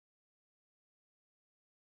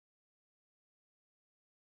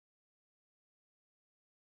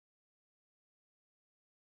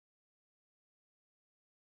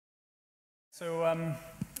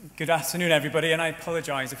Good afternoon, everybody, and I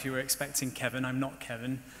apologise if you were expecting Kevin. I'm not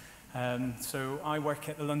Kevin. So I work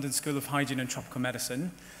at the London School of Hygiene and Tropical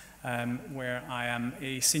Medicine, where I am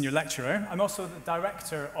a senior lecturer. I'm also the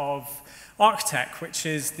director of ArcTech, which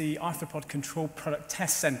is the Arthropod Control Product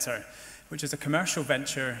Test Centre, which is a commercial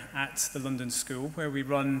venture at the London School, where we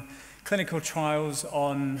run clinical trials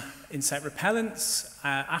on insect repellents,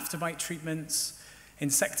 afterbite treatments,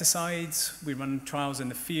 insecticides. We run trials in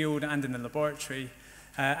the field and in the laboratory,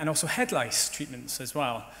 and also head lice treatments as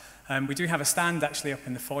well. We do have a stand actually up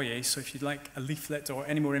in the foyer, so if you'd like a leaflet or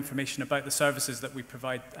any more information about the services that we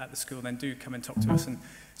provide at the school, then do come and talk to us. And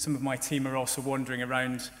some of my team are also wandering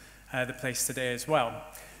around the place today as well.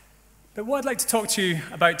 But what I'd like to talk to you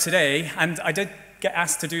about today, and I did get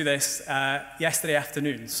asked to do this yesterday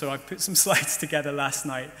afternoon, so I put some slides together last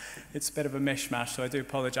night. It's a bit of a mishmash, so I do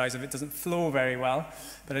apologize if it doesn't flow very well,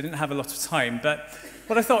 but I didn't have a lot of time. But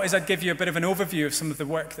what I thought is I'd give you a bit of an overview of some of the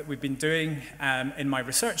work that we've been doing in my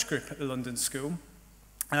research group at the London School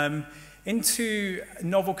into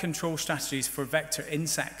novel control strategies for vector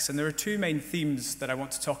insects. And there are two main themes that I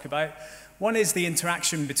want to talk about. One is the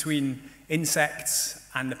interaction between insects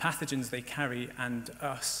and the pathogens they carry and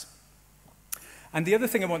us. And the other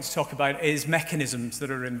thing I want to talk about is mechanisms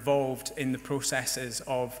that are involved in the processes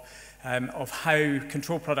of how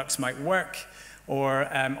control products might work or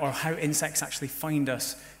how insects actually find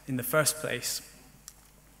us in the first place.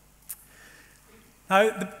 Now,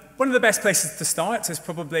 one of the best places to start is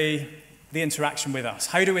probably the interaction with us.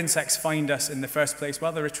 How do insects find us in the first place?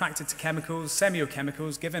 Well, they're attracted to chemicals,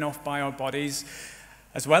 semiochemicals given off by our bodies,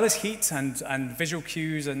 as well as heat and visual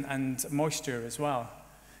cues and moisture as well.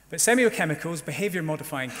 But semiochemicals,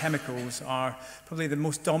 behavior-modifying chemicals, are probably the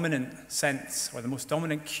most dominant sense or the most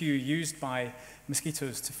dominant cue used by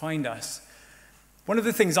mosquitoes to find us. One of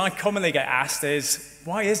the things I commonly get asked is,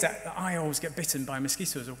 why is it that I always get bitten by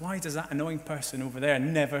mosquitoes? Or why does that annoying person over there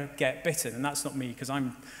never get bitten? And that's not me, because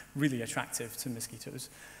I'm really attractive to mosquitoes.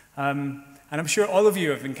 And I'm sure all of you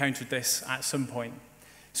have encountered this at some point.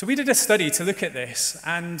 So we did a study to look at this,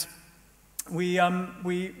 and we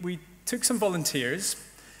took some volunteers,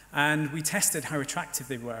 and we tested how attractive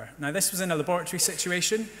they were. Now, this was in a laboratory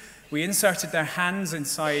situation. We inserted their hands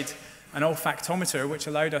inside an olfactometer, which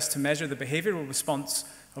allowed us to measure the behavioral response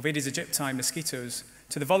of Aedes aegypti mosquitoes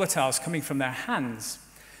to the volatiles coming from their hands.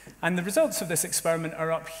 And the results of this experiment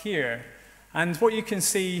are up here. And what you can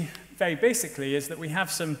see very basically is that we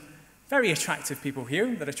have some very attractive people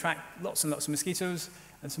here that attract lots and lots of mosquitoes,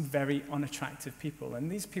 and some very unattractive people.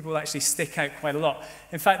 And these people actually stick out quite a lot.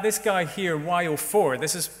 In fact, this guy here, Y04,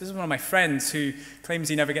 this is one of my friends who claims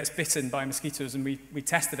he never gets bitten by mosquitoes, and we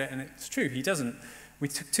tested it, and it's true, he doesn't. We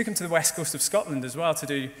took him to the west coast of Scotland as well to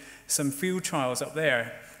do some field trials up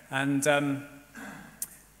there. And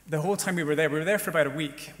the whole time we were there for about a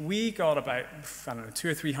week. We got about, I don't know,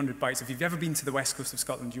 200 or 300 bites. If you've ever been to the west coast of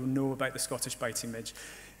Scotland, you'll know about the Scottish biting midge.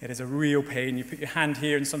 It is a real pain. You put your hand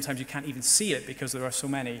here, and sometimes you can't even see it because there are so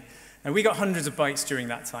many. Now, we got hundreds of bites during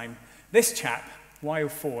that time. This chap,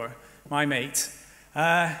 Y04, my mate,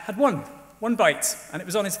 had one bite, and it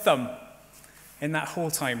was on his thumb in that whole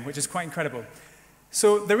time, which is quite incredible.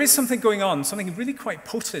 So there is something going on, something really quite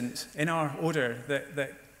potent in our odor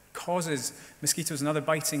that causes mosquitoes and other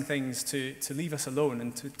biting things to leave us alone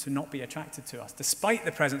and to not be attracted to us, despite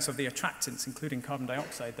the presence of the attractants, including carbon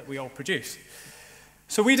dioxide, that we all produce.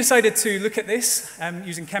 So we decided to look at this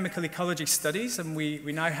using chemical ecology studies, and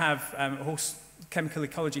we now have a whole chemical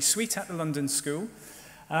ecology suite at the London School.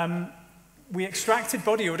 We extracted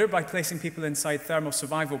body odor by placing people inside thermal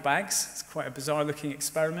survival bags. It's quite a bizarre-looking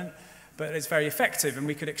experiment, but it's very effective, and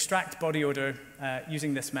we could extract body odor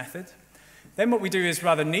using this method. Then what we do is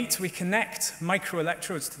rather neat. We connect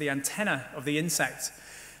microelectrodes to the antenna of the insect,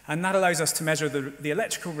 and that allows us to measure the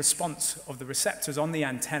electrical response of the receptors on the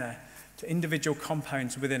antenna to individual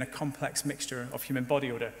compounds within a complex mixture of human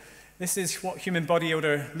body odor. This is what human body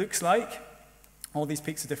odor looks like. All these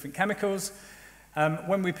peaks of different chemicals.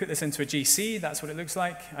 When we put this into a GC, that's what it looks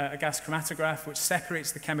like, a gas chromatograph, which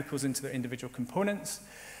separates the chemicals into their individual components.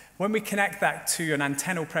 When we connect that to an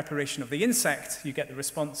antennal preparation of the insect, you get the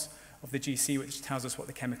response of the GC, which tells us what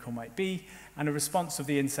the chemical might be, and a response of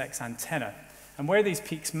the insect's antenna. And where these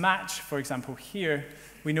peaks match, for example, here,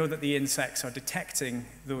 we know that the insects are detecting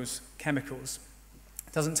those chemicals.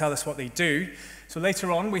 It doesn't tell us what they do. So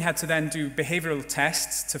later on, we had to then do behavioral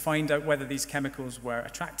tests to find out whether these chemicals were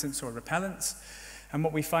attractants or repellents. And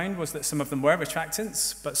what we found was that some of them were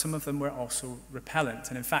attractants, but some of them were also repellent.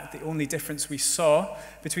 And in fact, the only difference we saw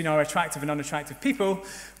between our attractive and unattractive people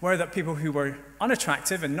were that people who were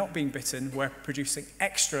unattractive and not being bitten were producing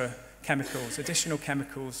extra chemicals, additional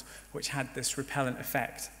chemicals, which had this repellent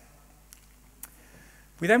effect.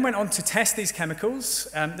 We then went on to test these chemicals.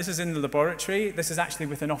 This is in the laboratory. This is actually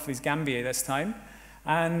with Anopheles gambiae this time.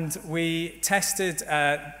 And we tested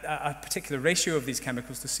a particular ratio of these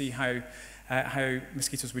chemicals to see how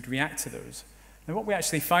mosquitoes would react to those. And what we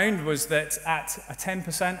actually found was that at a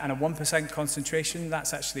 10% and a 1% concentration,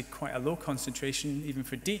 that's actually quite a low concentration, even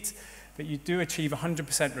for DEET, but you do achieve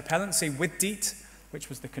 100% repellency with DEET, which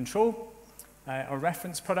was the control or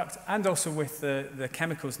reference product, and also with the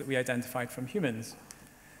chemicals that we identified from humans.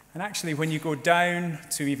 And actually, when you go down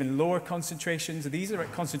to even lower concentrations, these are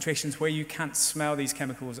at concentrations where you can't smell these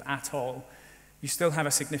chemicals at all, you still have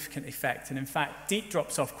a significant effect. And in fact, DEET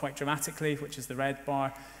drops off quite dramatically, which is the red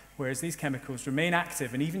bar, whereas these chemicals remain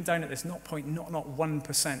active. And even down at this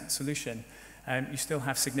 0.01% solution, you still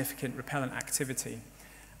have significant repellent activity.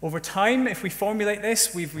 Over time, if we formulate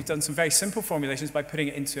this, we've done some very simple formulations by putting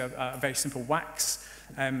it into a very simple wax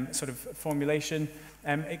sort of formulation.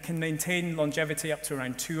 It can maintain longevity up to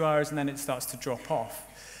around 2 hours, and then it starts to drop off.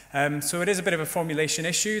 So it is a bit of a formulation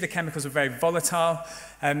issue. The chemicals are very volatile.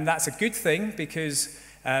 That's a good thing because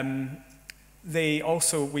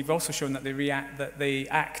we've also shown that they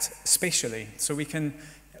act spatially. So we can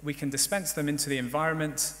dispense them into the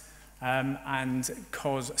environment and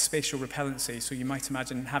cause spatial repellency. So you might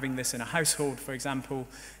imagine having this in a household, for example,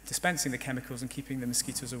 dispensing the chemicals and keeping the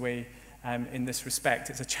mosquitoes away in this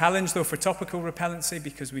respect. It's a challenge, though, for topical repellency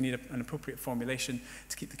because we need an appropriate formulation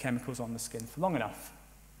to keep the chemicals on the skin for long enough.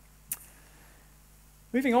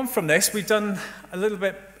 Moving on from this, we've done a little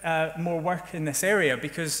bit more work in this area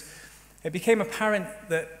because it became apparent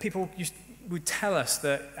that people would tell us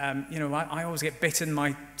that, I always get bitten,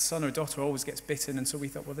 my son or daughter always gets bitten, and so we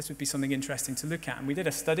thought, well, this would be something interesting to look at. And we did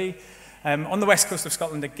a study on the west coast of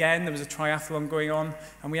Scotland again. There was a triathlon going on,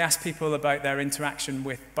 and we asked people about their interaction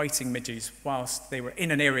with biting midges whilst they were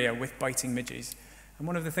in an area with biting midges. And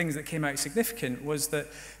one of the things that came out significant was that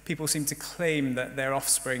people seemed to claim that their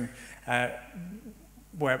offspring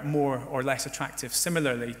were more or less attractive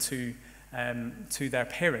similarly to their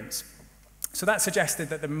parents. So that suggested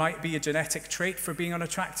that there might be a genetic trait for being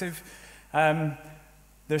unattractive.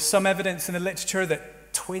 There's some evidence in the literature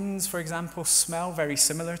that twins, for example, smell very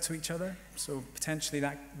similar to each other. So potentially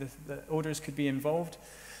the odors could be involved.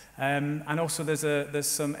 And also there's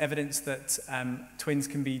some evidence that twins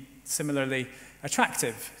can be similarly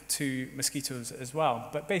attractive to mosquitoes as well,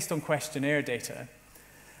 but based on questionnaire data.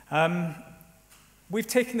 We've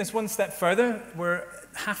taken this one step further. We're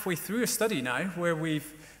halfway through a study now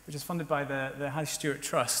which is funded by the High Stewart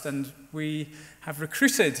Trust, and we have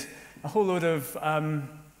recruited a whole load of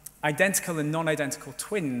identical and non-identical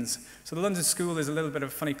twins. So the London School is a little bit of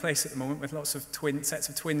a funny place at the moment with lots of sets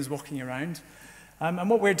of twins walking around. And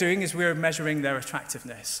what we're doing is we're measuring their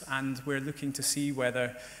attractiveness, and we're looking to see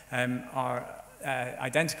whether our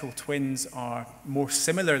identical twins are more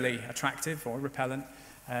similarly attractive or repellent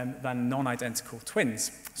than non-identical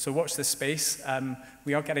twins. So watch this space.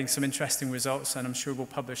 We are getting some interesting results, and I'm sure we'll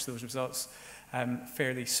publish those results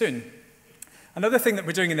fairly soon. Another thing that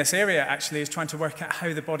we're doing in this area, actually, is trying to work out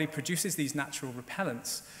how the body produces these natural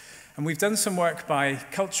repellents. And we've done some work by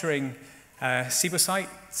culturing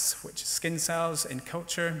sebocytes, which is skin cells, in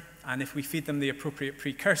culture. And if we feed them the appropriate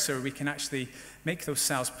precursor, we can actually make those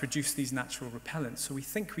cells produce these natural repellents. So we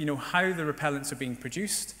think we know how the repellents are being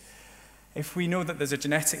produced. If we know that there's a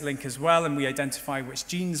genetic link as well, and we identify which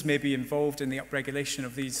genes may be involved in the upregulation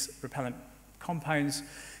of these repellent compounds,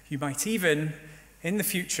 you might even, in the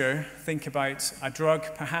future, think about a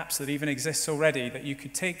drug, perhaps, that even exists already, that you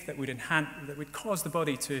could take that would cause the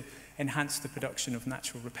body to enhance the production of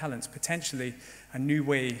natural repellents, potentially a new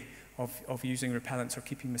way of using repellents or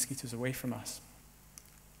keeping mosquitoes away from us.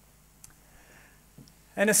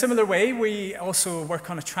 In a similar way, we also work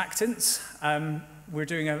on attractants. We're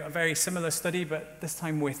doing a very similar study, but this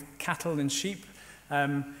time with cattle and sheep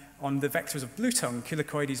on the vectors of blue tongue,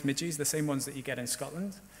 Culicoides midges, the same ones that you get in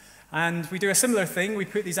Scotland. And we do a similar thing. We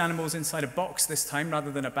put these animals inside a box this time rather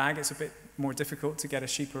than a bag. It's a bit more difficult to get a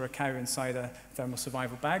sheep or a cow inside a thermal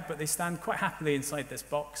survival bag, but they stand quite happily inside this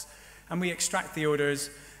box. And we extract the odors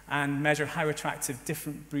and measure how attractive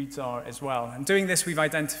different breeds are as well. And doing this, we've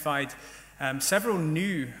identified several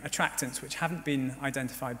new attractants which haven't been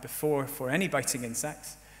identified before for any biting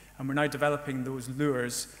insects. And we're now developing those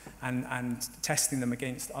lures and testing them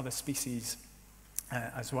against other species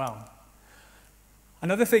as well.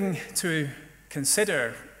 Another thing to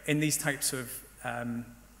consider in these types of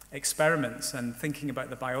experiments and thinking about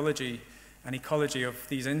the biology and ecology of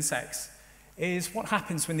these insects is what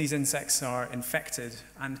happens when these insects are infected.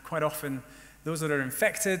 And quite often, those that are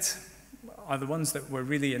infected are the ones that we're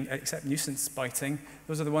really, except nuisance biting,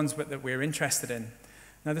 those are the ones that we're interested in.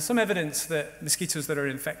 Now, there's some evidence that mosquitoes that are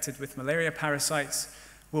infected with malaria parasites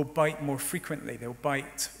will bite more frequently.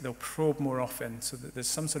 They'll probe more often, so that there's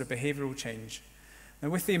some sort of behavioral change. Now,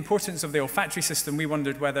 with the importance of the olfactory system, we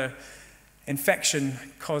wondered whether infection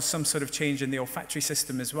caused some sort of change in the olfactory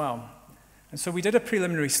system as well. And so we did a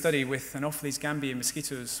preliminary study with Anopheles gambiae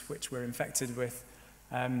mosquitoes, which were infected with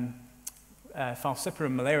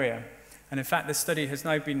falciparum malaria. And in fact, this study has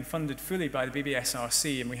now been funded fully by the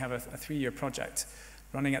BBSRC, and we have a 3-year project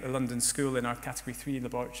running at the London School in our Category 3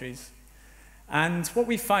 laboratories. And what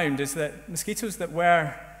we found is that mosquitoes that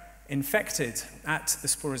were infected at the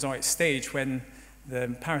sporozoic stage, when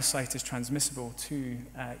the parasite is transmissible to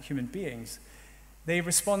human beings, they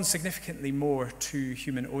respond significantly more to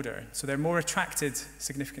human odor. So they're more attracted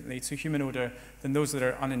significantly to human odor than those that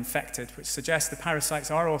are uninfected, which suggests the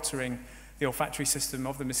parasites are altering the olfactory system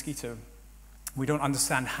of the mosquito. We don't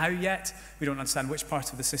understand how yet. We don't understand which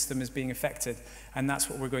part of the system is being affected, and that's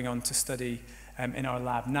what we're going on to study in our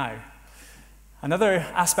lab now. Another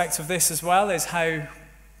aspect of this as well is how,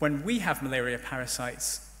 when we have malaria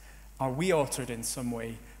parasites, are we altered in some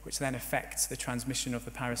way, which then affects the transmission of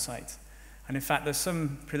the parasite. And in fact, there's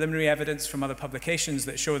some preliminary evidence from other publications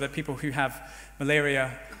that show that people who have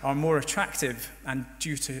malaria are more attractive and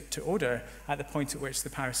due to odor at the point at which the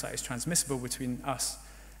parasite is transmissible between us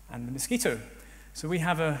and the mosquito. So we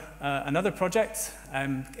have another project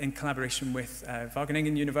in collaboration with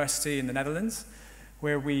Wageningen University in the Netherlands,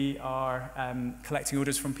 where we are collecting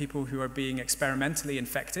odors from people who are being experimentally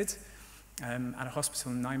infected at a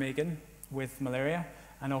hospital in Nijmegen with malaria,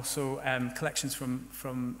 and also collections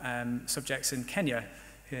from subjects in Kenya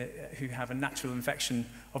who have a natural infection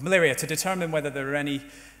of malaria to determine whether there are any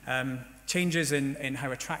changes in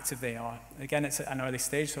how attractive they are. Again, it's at an early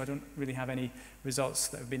stage, so I don't really have any results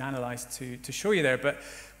that have been analyzed to show you there. But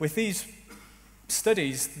with these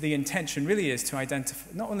studies, the intention really is to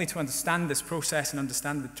identify, not only to understand this process and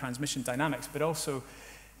understand the transmission dynamics, but also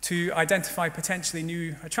to identify potentially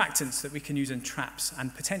new attractants that we can use in traps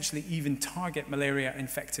and potentially even target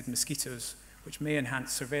malaria-infected mosquitoes, which may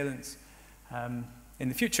enhance surveillance in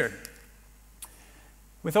the future.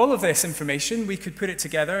 With all of this information, we could put it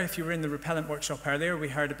together. If you were in the repellent workshop earlier, we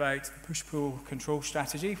heard about the push-pull control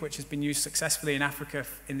strategy, which has been used successfully in Africa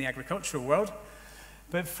in the agricultural world.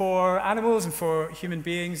 But for animals and for human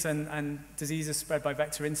beings and diseases spread by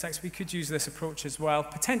vector insects, we could use this approach as well,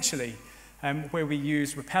 potentially, where we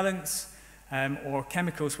use repellents or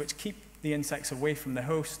chemicals which keep the insects away from the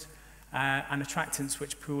host and attractants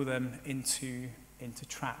which pull them into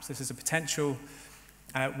traps. This is a potential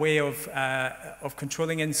way of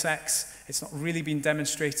controlling insects. It's not really been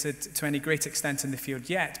demonstrated to any great extent in the field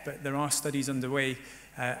yet, but there are studies underway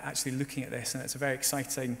actually looking at this, and it's a very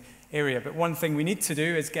exciting area. But one thing we need to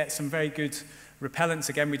do is get some very good repellents.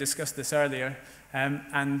 Again, we discussed this earlier,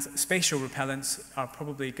 and spatial repellents are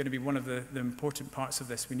probably going to be one of the important parts of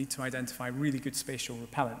this. We need to identify really good spatial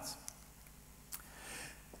repellents.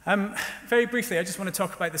 Very briefly, I just want to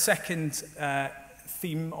talk about the second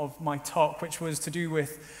theme of my talk, which was to do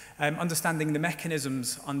with understanding the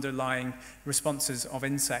mechanisms underlying responses of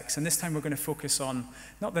insects. And this time we're going to focus on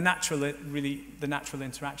not the natural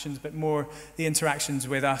interactions, but more the interactions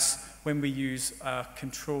with us when we use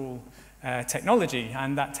control technology.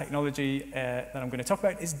 And that technology that I'm going to talk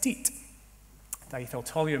about is DEET,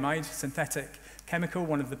 diethyltoluamide, synthetic chemical,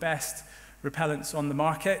 one of the best repellents on the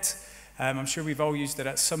market. I'm sure we've all used it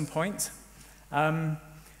at some point.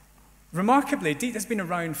 Remarkably, DEET has been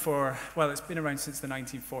around it's been around since the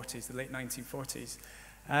 1940s, the late 1940s.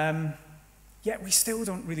 Yet we still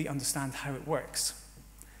don't really understand how it works.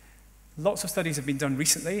 Lots of studies have been done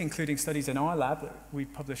recently, including studies in our lab that we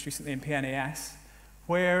published recently in PNAS,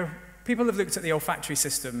 where people have looked at the olfactory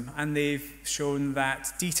system, and they've shown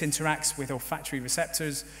that DEET interacts with olfactory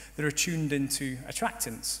receptors that are tuned into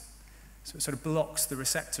attractants. So it sort of blocks the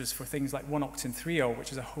receptors for things like 1-octantriol,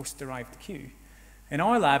 which is a host-derived cue. In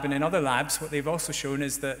our lab and in other labs, what they've also shown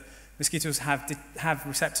is that mosquitoes have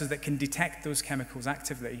receptors that can detect those chemicals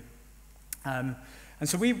actively. And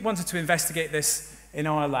so we wanted to investigate this in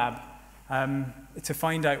our lab to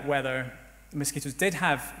find out whether mosquitoes did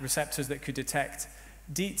have receptors that could detect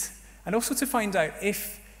DEET, and also to find out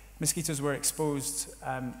if mosquitoes were exposed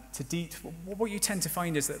to DEET. What you tend to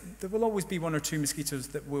find is that there will always be 1 or 2 mosquitoes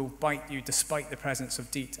that will bite you despite the presence of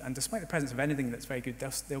DEET, and despite the presence of anything that's very good,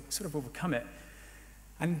 they'll sort of overcome it.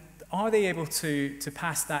 And are they able to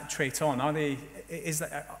pass that trait on? Are they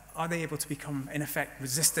able to become, in effect,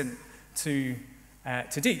 resistant to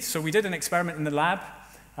DEET? So we did an experiment in the lab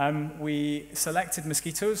we selected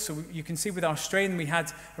mosquitoes. So you can see with our strain, we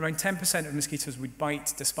had around 10% of mosquitoes would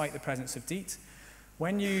bite despite the presence of DEET.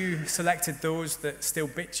 When you selected those that still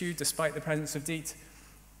bit you despite the presence of DEET,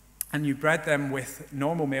 and you bred them with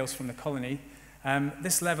normal males from the colony,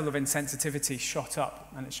 this level of insensitivity shot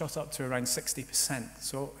up, and it shot up to around 60%.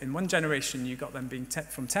 So in one generation, you got them being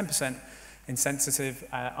from 10% insensitive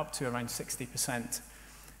up to around 60%.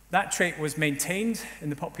 That trait was maintained in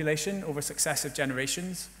the population over successive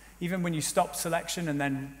generations. Even when you stopped selection and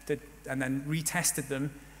then retested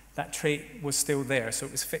them, that trait was still there. So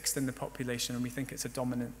it was fixed in the population, and we think it's a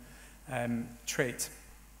dominant trait.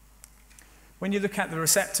 When you look at the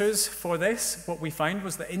receptors for this, what we found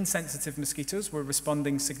was that insensitive mosquitoes were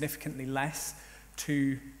responding significantly less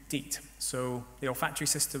to DEET. So the olfactory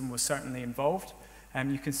system was certainly involved.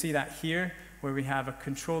 You can see that here, where we have a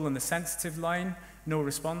control on the sensitive line, no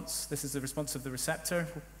response. This is the response of the receptor,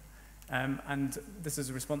 and this is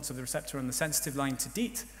the response of the receptor on the sensitive line to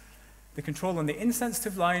DEET, the control on the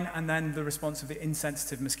insensitive line, and then the response of the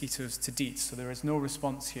insensitive mosquitoes to DEET. So there is no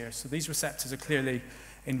response here. So these receptors are clearly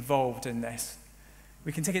involved in this.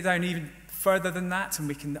 We can take it down even further than that, and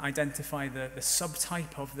we can identify the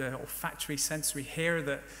subtype of the olfactory sensory hair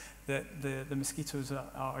that the mosquitoes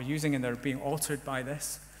are using, and they're being altered by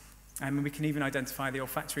this. And we can even identify the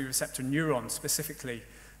olfactory receptor neuron specifically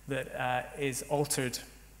that is altered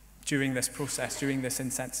during this process, during this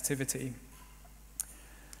insensitivity.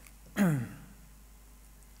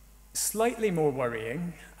 Slightly more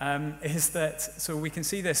worrying is that, so we can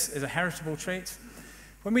see this as a heritable trait.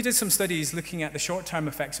 When we did some studies looking at the short-term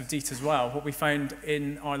effects of DEET as well, what we found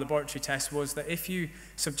in our laboratory test was that if you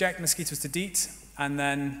subject mosquitoes to DEET and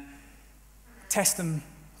then test them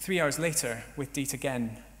 3 hours later with DEET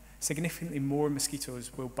again, significantly more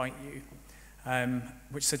mosquitoes will bite you,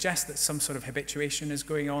 which suggests that some sort of habituation is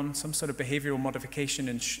going on, some sort of behavioral modification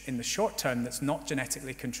in the short term that's not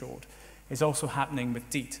genetically controlled is also happening with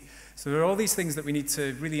DEET. So there are all these things that we need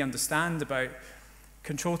to really understand about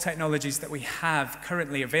control technologies that we have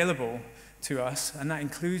currently available to us, and that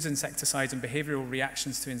includes insecticides and behavioral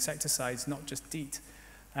reactions to insecticides, not just DEET.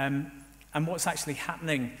 And what's actually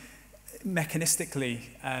happening mechanistically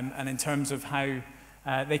and in terms of how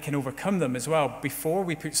they can overcome them as well before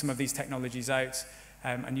we put some of these technologies out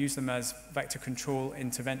and use them as vector control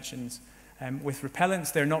interventions. With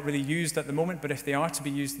repellents, they're not really used at the moment, but if they are to be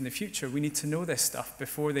used in the future, we need to know this stuff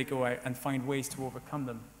before they go out and find ways to overcome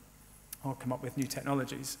them or come up with new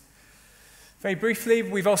technologies. Very briefly,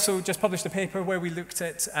 we've also just published a paper where we looked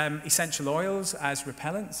at essential oils as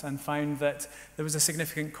repellents and found that there was a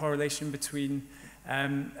significant correlation between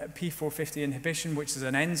P450 inhibition, which is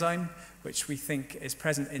an enzyme, which we think is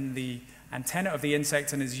present in the antenna of the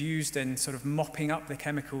insect and is used in sort of mopping up the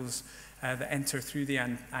chemicals that enter through the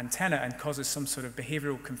antenna and causes some sort of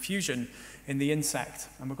behavioral confusion in the insect.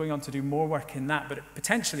 And we're going on to do more work in that, but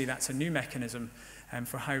potentially that's a new mechanism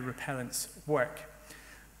for how repellents work.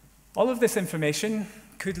 All of this information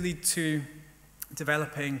could lead to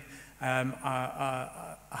developing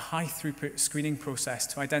a high-throughput screening process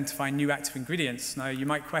to identify new active ingredients. Now, you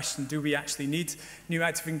might question, do we actually need new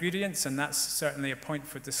active ingredients? And that's certainly a point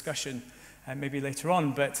for discussion maybe later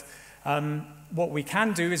on. But what we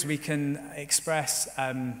can do is we can express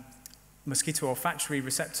mosquito olfactory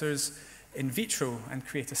receptors in vitro and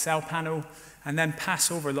create a cell panel and then pass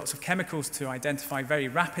over lots of chemicals to identify very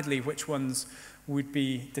rapidly which ones would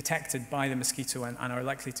be detected by the mosquito and are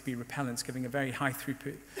likely to be repellents, giving a very high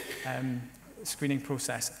throughput screening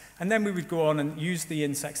process. And then we would go on and use the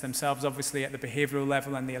insects themselves, obviously at the behavioral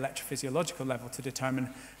level and the electrophysiological level, to determine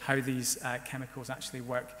how these chemicals actually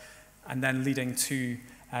work, and then leading to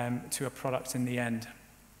a product in the end.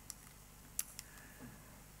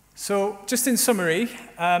 So just in summary,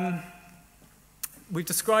 we've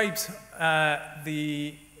described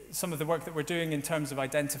some of the work that we're doing in terms of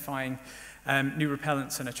identifying new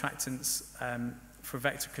repellents and attractants for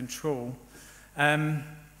vector control. And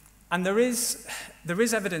there is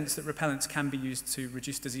evidence that repellents can be used to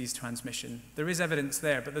reduce disease transmission. There is evidence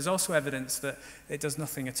there, but there's also evidence that it does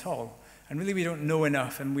nothing at all. And really we don't know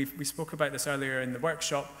enough, and we spoke about this earlier in the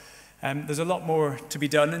workshop. There's a lot more to be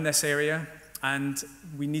done in this area, and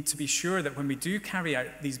we need to be sure that when we do carry out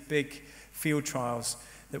these big field trials,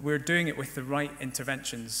 that we're doing it with the right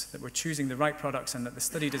interventions, that we're choosing the right products, and that the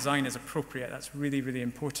study design is appropriate. That's really, really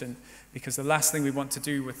important, because the last thing we want to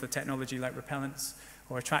do with the technology like repellents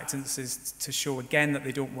or attractants is to show again that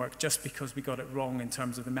they don't work just because we got it wrong in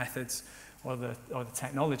terms of the methods or the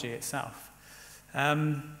technology itself.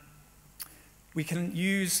 We can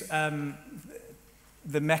use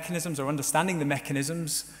the mechanisms, or understanding the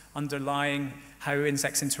mechanisms underlying how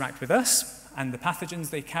insects interact with us and the pathogens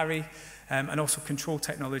they carry, and also control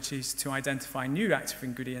technologies to identify new active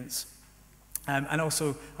ingredients, and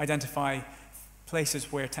also identify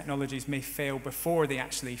places where technologies may fail before they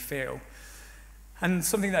actually fail. And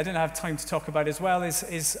something that I didn't have time to talk about as well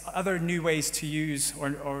is other new ways to use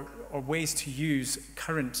or ways to use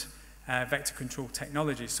current vector control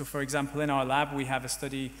technologies. So for example, in our lab, we have a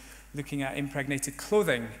study looking at impregnated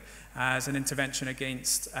clothing as an intervention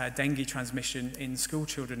against dengue transmission in school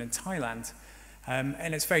children in Thailand.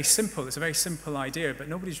 And it's very simple. It's a very simple idea, but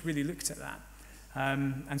nobody's really looked at that.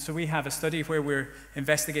 And so we have a study where we're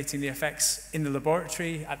investigating the effects in the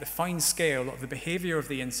laboratory at the fine scale of the behavior of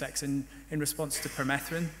the insects in response to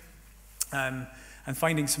permethrin, and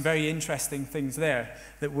finding some very interesting things there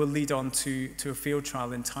that will lead on to a field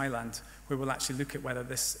trial in Thailand, where we'll actually look at whether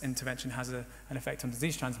this intervention has an effect on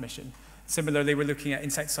disease transmission. Similarly, we're looking at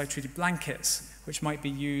insecticide-treated blankets, which might be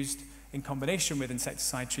used in combination with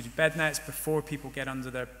insecticide-treated bed nets before people get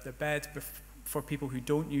under their bed, for people who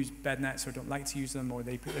don't use bed nets or don't like to use them, or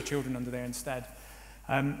they put their children under there instead.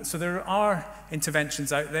 So there are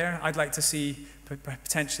interventions out there. I'd like to see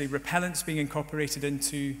potentially repellents being incorporated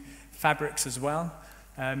into fabrics as well,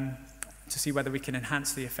 to see whether we can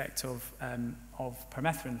enhance the effect of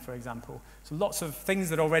permethrin, for example. So lots of things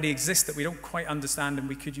that already exist that we don't quite understand and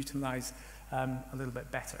we could utilize a little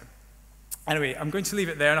bid better. Anyway, I'm going to leave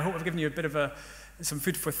it there, and I hope I've given you a bit of some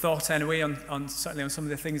food for thought anyway, certainly on some of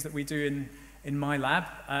the things that we do in my lab.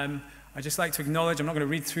 I'd just like to acknowledge, I'm not going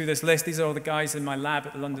to read through this list, these are all the guys in my lab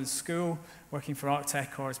at the London School, working for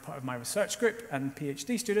ArcTech or as part of my research group, and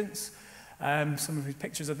PhD students. Some of whose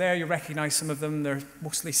pictures are there, you'll recognize some of them. They're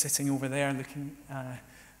mostly sitting over there looking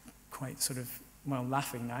quite sort of, well,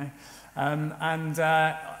 laughing now.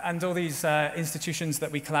 And all these institutions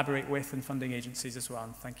that we collaborate with and funding agencies as well.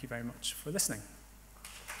 And thank you very much for listening.